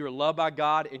 when you are loved by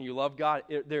God and you love God,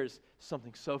 there's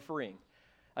something so freeing.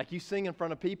 Like you sing in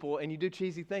front of people and you do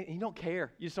cheesy things and you don't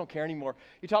care. You just don't care anymore.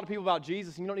 You talk to people about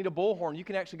Jesus and you don't need a bullhorn. You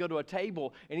can actually go to a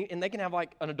table and they can have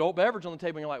like an adult beverage on the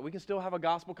table and you're like, we can still have a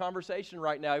gospel conversation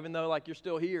right now even though like you're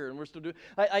still here and we're still doing,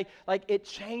 like it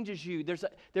changes you.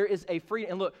 There is a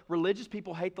freedom. And look, religious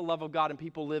people hate the love of God and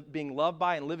people being loved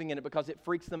by and living in it because it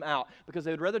freaks them out because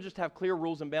they would rather just have clear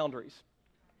rules and boundaries.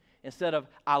 Instead of,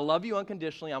 I love you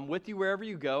unconditionally, I'm with you wherever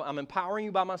you go, I'm empowering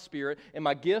you by my Spirit, and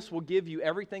my gifts will give you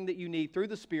everything that you need through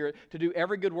the Spirit to do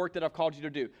every good work that I've called you to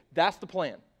do. That's the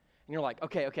plan. And you're like,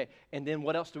 okay, and then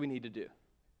what else do we need to do?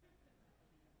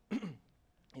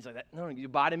 He's like, no, you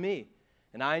abide in me,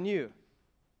 and I in you.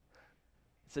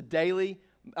 It's a daily,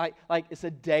 it's a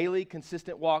daily,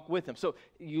 consistent walk with Him. So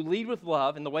you lead with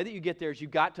love, and the way that you get there is you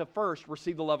got to first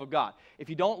receive the love of God. If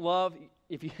you don't love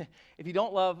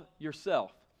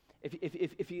yourself,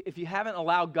 if you haven't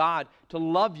allowed God to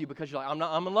love you because you're like,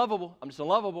 I'm unlovable, I'm just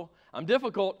unlovable, I'm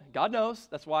difficult, God knows.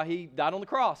 That's why he died on the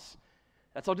cross.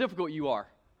 That's how difficult you are.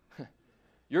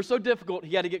 You're so difficult,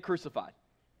 he had to get crucified.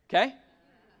 Okay?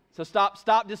 So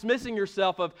stop dismissing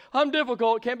yourself of, I'm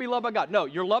difficult, can't be loved by God. No,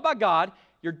 you're loved by God,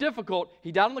 you're difficult,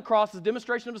 he died on the cross as a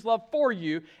demonstration of his love for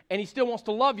you, and he still wants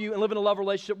to love you and live in a love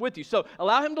relationship with you. So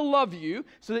allow him to love you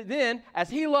so that then, as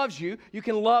he loves you, you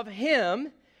can love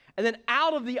him. And then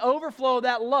out of the overflow of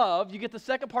that love, you get the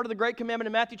second part of the Great Commandment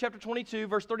in Matthew chapter 22,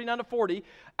 verse 39 to 40.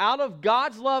 Out of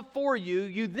God's love for you,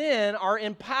 you then are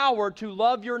empowered to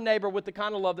love your neighbor with the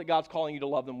kind of love that God's calling you to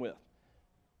love them with.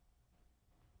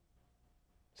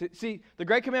 See, the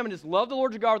Great Commandment is love the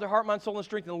Lord your God with your heart, mind, soul, and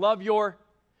strength, and love your...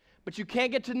 But you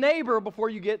can't get to neighbor before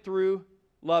you get through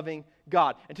loving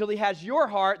God. Until he has your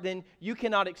heart, then you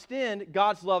cannot extend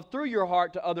God's love through your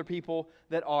heart to other people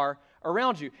that are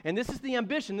around you. And this is the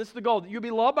ambition, this is the goal, that you'll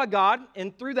be loved by God,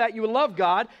 and through that you would love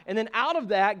God, and then out of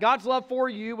that, God's love for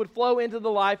you would flow into the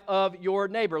life of your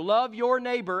neighbor. Love your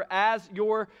neighbor as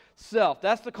yourself.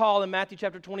 That's the call in Matthew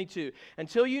chapter 22.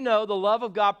 Until you know the love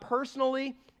of God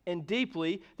personally and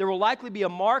deeply, there will likely be a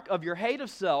mark of your hate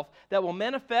of self that will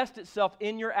manifest itself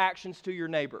in your actions to your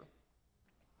neighbor.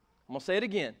 I'm going to say it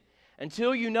again.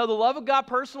 Until you know the love of God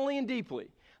personally and deeply,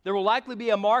 there will likely be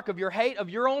a mark of your hate of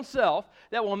your own self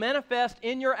that will manifest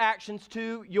in your actions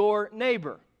to your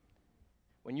neighbor.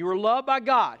 When you are loved by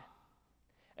God,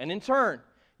 and in turn,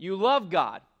 you love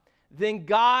God, then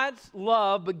God's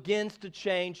love begins to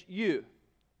change you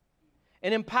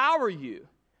and empower you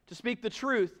to speak the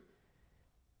truth.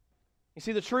 You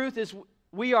see, the truth is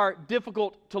we are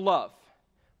difficult to love.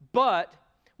 But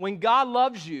when God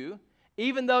loves you,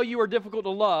 even though you are difficult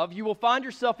to love, you will find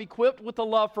yourself equipped with the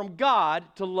love from God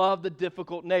to love the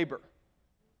difficult neighbor.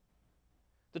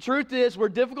 The truth is we're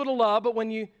difficult to love, but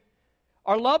when you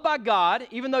are loved by God,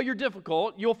 even though you're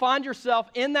difficult, you'll find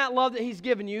yourself in that love that he's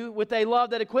given you with a love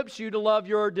that equips you to love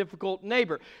your difficult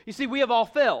neighbor. You see, we have all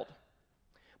failed,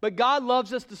 but God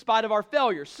loves us despite of our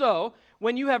failures. So,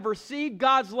 when you have received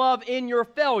God's love in your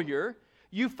failure,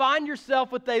 you find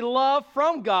yourself with a love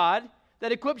from God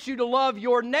that equips you to love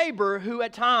your neighbor who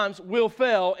at times will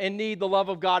fail and need the love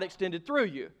of God extended through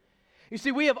you. You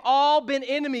see, we have all been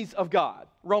enemies of God.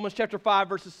 Romans chapter 5,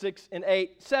 verses 6 and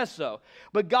 8 says so.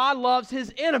 But God loves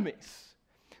his enemies.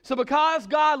 So because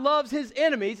God loves his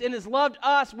enemies and has loved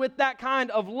us with that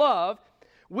kind of love,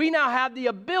 we now have the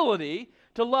ability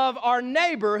to love our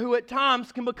neighbor who at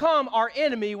times can become our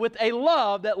enemy with a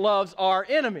love that loves our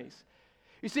enemies.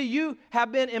 You see, you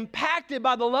have been impacted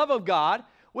by the love of God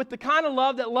with the kind of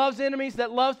love that loves enemies,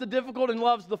 that loves the difficult and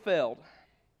loves the failed.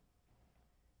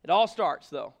 It all starts,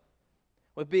 though,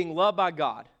 with being loved by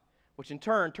God, which in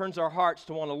turn turns our hearts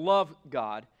to want to love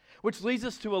God, which leads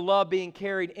us to a love being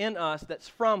carried in us that's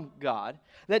from God,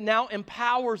 that now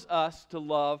empowers us to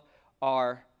love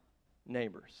our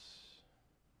neighbors.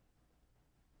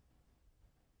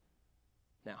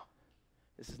 Now,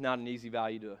 this is not an easy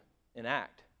value to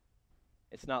enact.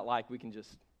 It's not like we can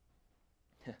just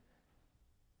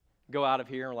go out of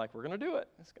here and we're going to do it.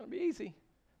 It's going to be easy.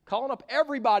 Calling up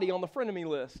everybody on the frenemy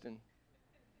list. And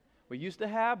we used to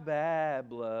have bad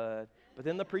blood, but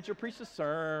then the preacher preached a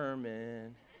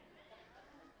sermon.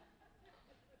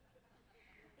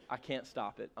 I can't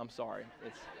stop it. I'm sorry.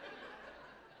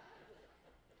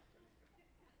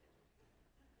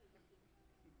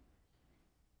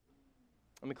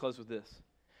 Let me close with this.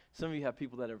 Some of you have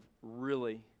people that have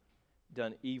really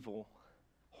done evil,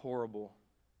 horrible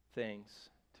things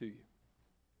to you.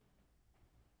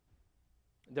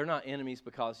 They're not enemies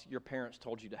because your parents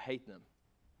told you to hate them,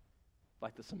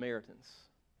 like the Samaritans.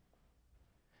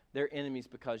 They're enemies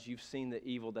because you've seen the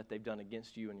evil that they've done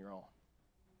against you and your own.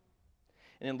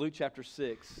 And in Luke chapter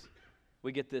 6,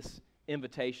 we get this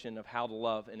invitation of how to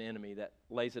love an enemy that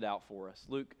lays it out for us.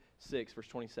 Luke 6, verse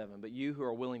 27, but you who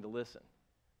are willing to listen,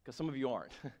 because some of you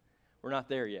aren't. We're not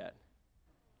there yet.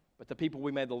 But the people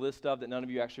we made the list of that none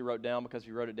of you actually wrote down, because if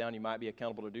you wrote it down, you might be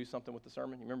accountable to do something with the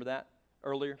sermon. You remember that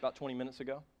earlier, about 20 minutes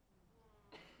ago?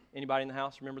 Anybody in the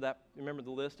house remember that? Remember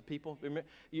the list of people?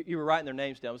 You were writing their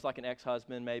names down. It was like an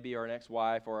ex-husband maybe, or an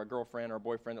ex-wife, or a girlfriend or a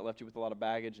boyfriend that left you with a lot of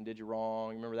baggage and did you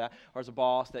wrong. You remember that? Or as a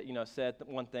boss that, said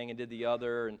one thing and did the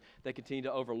other, and they continue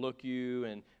to overlook you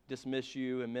and dismiss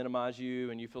you and minimize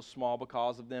you, and you feel small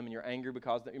because of them, and you're angry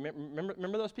because of them.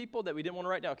 Remember those people that we didn't want to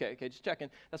write down? Okay, just checking.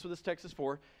 That's what this text is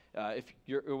for. If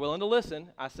you're willing to listen,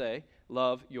 I say,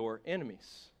 love your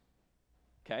enemies.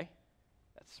 Okay?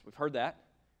 We've heard that.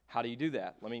 How do you do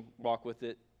that? Let me walk with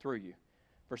it through you.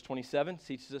 Verse 27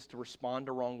 teaches us to respond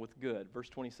to wrong with good. Verse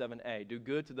 27a, do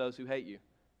good to those who hate you.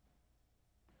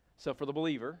 So for the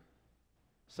believer,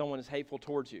 someone is hateful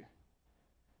towards you,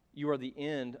 you are the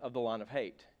end of the line of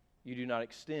hate. You do not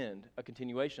extend a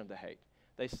continuation of the hate.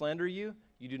 They slander you,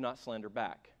 you do not slander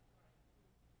back.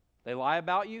 They lie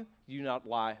about you, you do not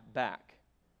lie back.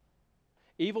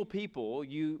 Evil people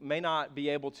you may not be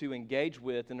able to engage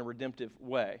with in a redemptive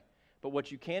way, but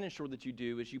what you can ensure that you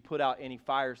do is you put out any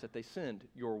fires that they send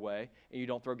your way, and you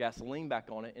don't throw gasoline back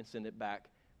on it and send it back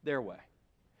their way.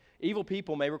 Evil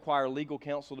people may require legal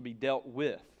counsel to be dealt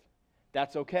with.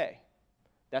 That's okay.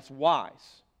 That's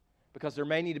wise, because there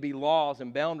may need to be laws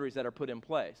and boundaries that are put in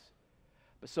place.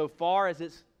 But so far as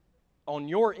it's on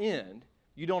your end,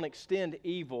 you don't extend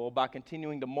evil by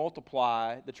continuing to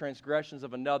multiply the transgressions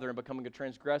of another and becoming a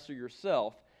transgressor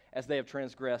yourself as they have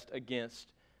transgressed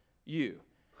against you.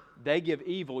 They give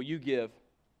evil, you give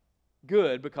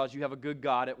good because you have a good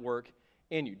God at work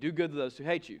in you. Do good to those who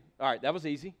hate you. All right, that was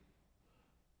easy.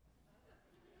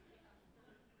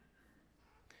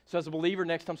 So as a believer,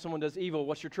 next time someone does evil,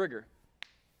 what's your trigger?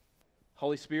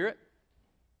 Holy Spirit,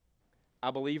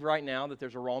 I believe right now that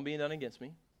there's a wrong being done against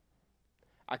me.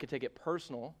 I could take it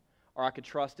personal, or I could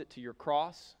trust it to your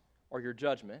cross or your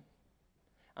judgment.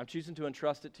 I'm choosing to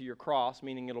entrust it to your cross,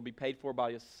 meaning it'll be paid for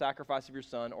by the sacrifice of your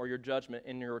Son, or your judgment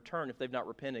in your return if they've not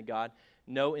repented, God.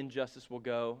 No injustice will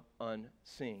go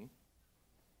unseen.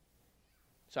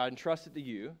 So I entrust it to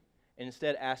you, and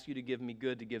instead ask you to give me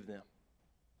good to give them.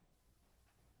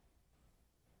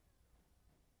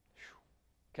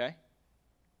 Okay?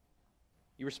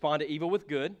 You respond to evil with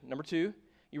good. Number 2,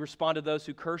 you respond to those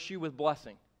who curse you with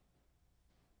blessing.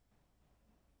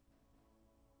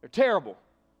 They're terrible.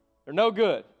 They're no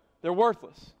good. They're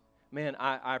worthless. Man,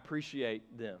 I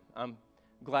appreciate them. I'm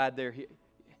glad they're here.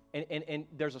 And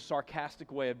there's a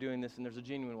sarcastic way of doing this, and there's a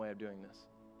genuine way of doing this.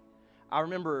 I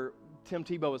remember Tim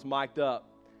Tebow was mic'd up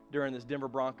during this Denver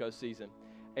Broncos season,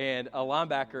 and a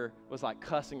linebacker was like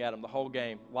cussing at him the whole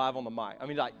game live on the mic. I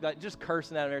mean, like just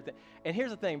cursing at him and everything. And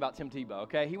here's the thing about Tim Tebow,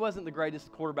 okay? He wasn't the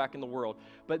greatest quarterback in the world,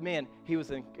 but man, he was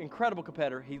an incredible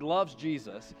competitor. He loves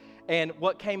Jesus. And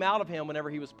what came out of him whenever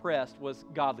he was pressed was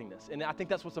godliness. And I think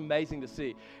that's what's amazing to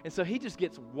see. And so he just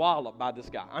gets walloped by this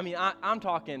guy. I mean, I'm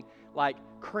talking like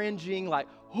cringing, like,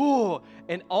 whoo.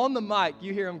 And on the mic,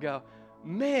 you hear him go,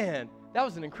 man, that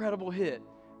was an incredible hit.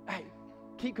 Hey,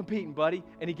 keep competing, buddy.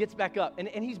 And he gets back up. And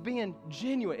he's being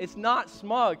genuine. It's not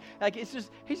smug. Like, he's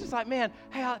just like, man,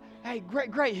 hey,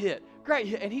 great hit. Great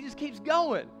hit. And he just keeps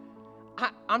going.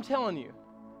 I'm telling you,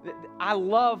 I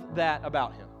love that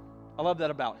about him. I love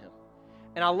that about him.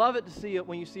 And I love it to see it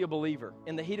when you see a believer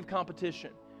in the heat of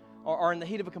competition or in the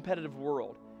heat of a competitive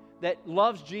world that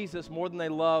loves Jesus more than they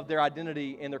love their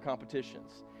identity in their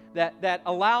competitions. That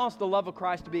allows the love of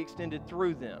Christ to be extended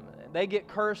through them. They get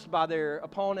cursed by their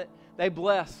opponent. They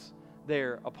bless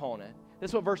their opponent.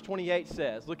 This is what verse 28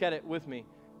 says. Look at it with me.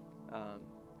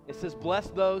 It says, bless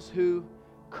those who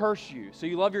curse you. So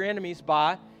you love your enemies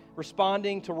by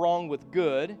responding to wrong with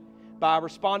good, by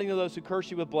responding to those who curse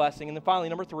you with blessing. And then finally,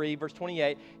 number 3, verse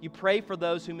 28, you pray for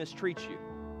those who mistreat you.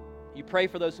 You pray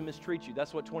for those who mistreat you.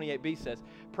 That's what 28b says.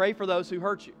 Pray for those who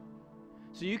hurt you.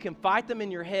 So you can fight them in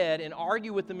your head and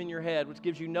argue with them in your head, which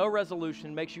gives you no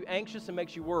resolution, makes you anxious and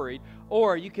makes you worried.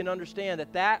 Or you can understand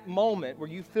that that moment where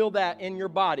you feel that in your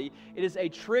body, it is a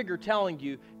trigger telling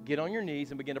you, get on your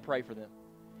knees and begin to pray for them.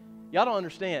 Y'all don't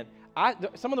understand.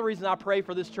 Some of the reasons I pray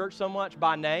for this church so much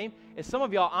by name is some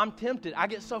of y'all, I'm tempted. I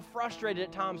get so frustrated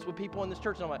at times with people in this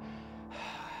church, and I'm like,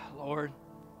 Lord,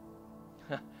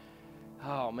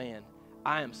 oh man,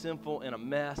 I am sinful and a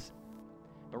mess.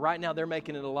 But right now, they're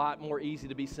making it a lot more easy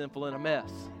to be sinful and a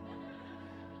mess.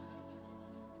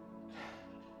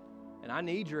 And I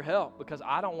need your help because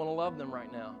I don't want to love them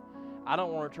right now. I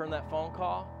don't want to return that phone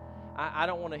call. I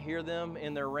don't want to hear them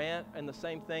in their rant and the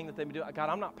same thing that they've been doing. God,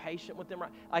 I'm not patient with them.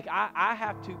 Like, I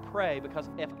have to pray because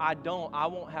if I don't, I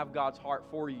won't have God's heart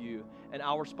for you, and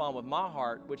I'll respond with my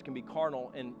heart, which can be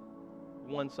carnal and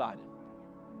one-sided.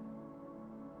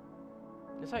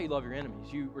 That's how you love your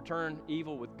enemies. You return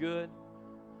evil with good.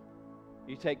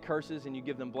 You take curses and you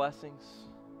give them blessings.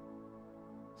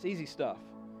 It's easy stuff.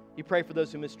 You pray for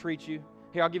those who mistreat you.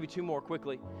 Here, I'll give you 2 more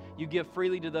quickly. You give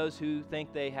freely to those who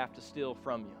think they have to steal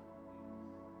from you.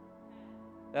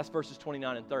 That's verses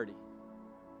 29 and 30.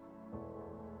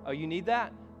 Oh, you need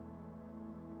that?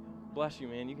 Bless you,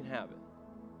 man. You can have it.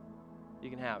 You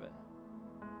can have it.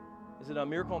 Is it a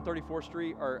Miracle on 34th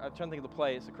Street? Or I'm trying to think of the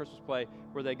play. It's a Christmas play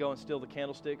where they go and steal the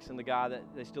candlesticks, and the guy that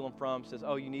they steal them from says,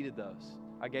 oh, you needed those.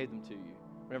 I gave them to you.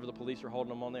 Whenever the police are holding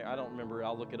them on there. I don't remember.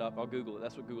 I'll look it up. I'll Google it.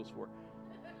 That's what Google's for.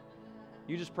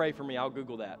 You just pray for me. I'll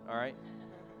Google that, all right?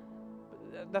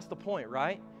 But that's the point,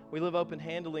 right? We live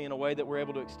open-handedly in a way that we're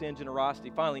able to extend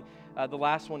generosity. Finally, the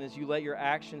last one is you let your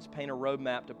actions paint a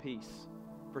roadmap to peace.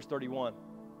 Verse 31.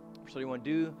 Verse 31,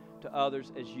 do to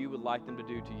others as you would like them to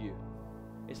do to you.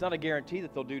 It's not a guarantee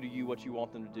that they'll do to you what you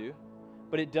want them to do,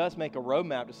 but it does make a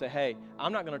roadmap to say, hey,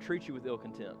 I'm not going to treat you with ill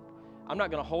contempt. I'm not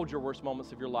going to hold your worst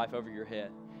moments of your life over your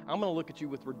head. I'm going to look at you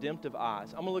with redemptive eyes.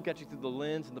 I'm going to look at you through the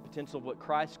lens and the potential of what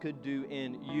Christ could do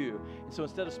in you. And so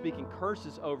instead of speaking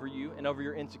curses over you and over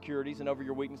your insecurities and over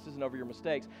your weaknesses and over your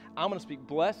mistakes, I'm going to speak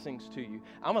blessings to you.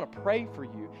 I'm going to pray for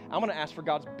you. I'm going to ask for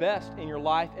God's best in your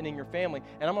life and in your family.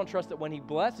 And I'm going to trust that when He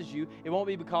blesses you, it won't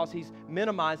be because He's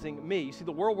minimizing me. You see,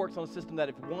 the world works on a system that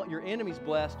if your enemy's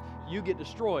blessed, you get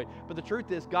destroyed. But the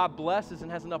truth is, God blesses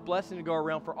and has enough blessing to go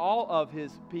around for all of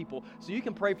His people. So you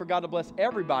can pray for God to bless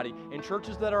everybody in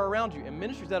churches that are around you, in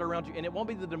ministries that are around you, and it won't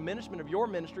be the diminishment of your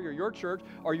ministry or your church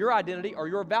or your identity or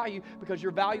your value, because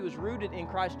your value is rooted in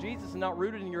Christ Jesus and not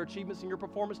rooted in your achievements and your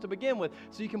performance to begin with.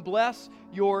 So you can bless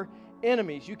your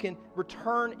enemies. You can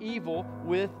return evil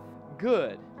with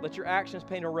good. Let your actions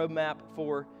paint a roadmap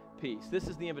for peace. This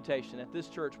is the invitation. At this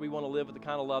church, we want to live with the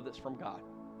kind of love that's from God.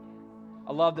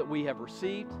 A love that we have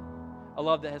received, a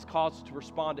love that has caused us to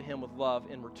respond to Him with love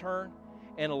in return,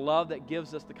 and a love that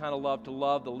gives us the kind of love to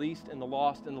love the least and the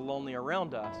lost and the lonely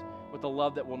around us with a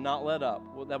love that will not let up,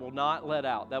 that will not let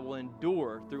out, that will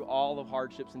endure through all the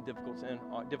hardships and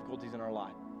difficulties in our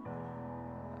life.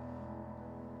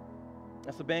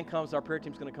 As the band comes, our prayer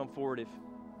team's going to come forward. If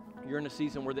you're in a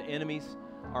season where the enemies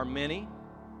are many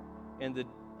and the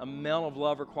amount of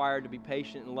love required to be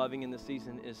patient and loving in this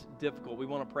season is difficult, we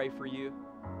want to pray for you.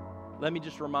 Let me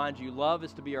just remind you, love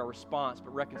is to be our response,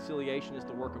 but reconciliation is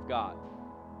the work of God.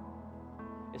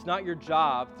 It's not your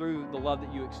job through the love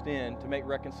that you extend to make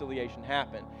reconciliation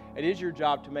happen. It is your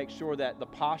job to make sure that the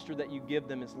posture that you give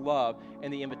them is love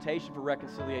and the invitation for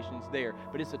reconciliation is there.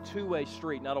 But it's a two-way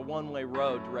street, not a one-way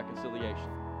road to reconciliation.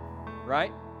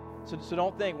 Right? So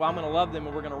don't think, well, I'm going to love them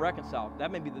and we're going to reconcile.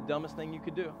 That may be the dumbest thing you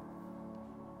could do.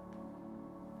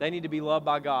 They need to be loved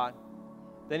by God.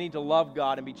 They need to love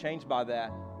God and be changed by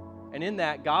that. And in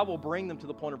that, God will bring them to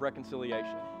the point of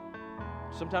reconciliation.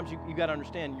 Sometimes you got to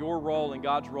understand your role and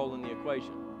God's role in the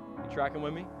equation. You tracking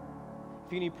with me?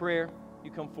 If you need prayer,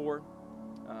 you come forward.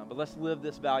 But let's live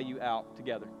this value out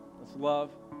together. Let's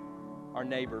love our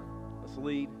neighbor. Let's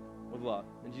lead with love.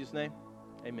 In Jesus' name,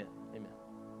 amen.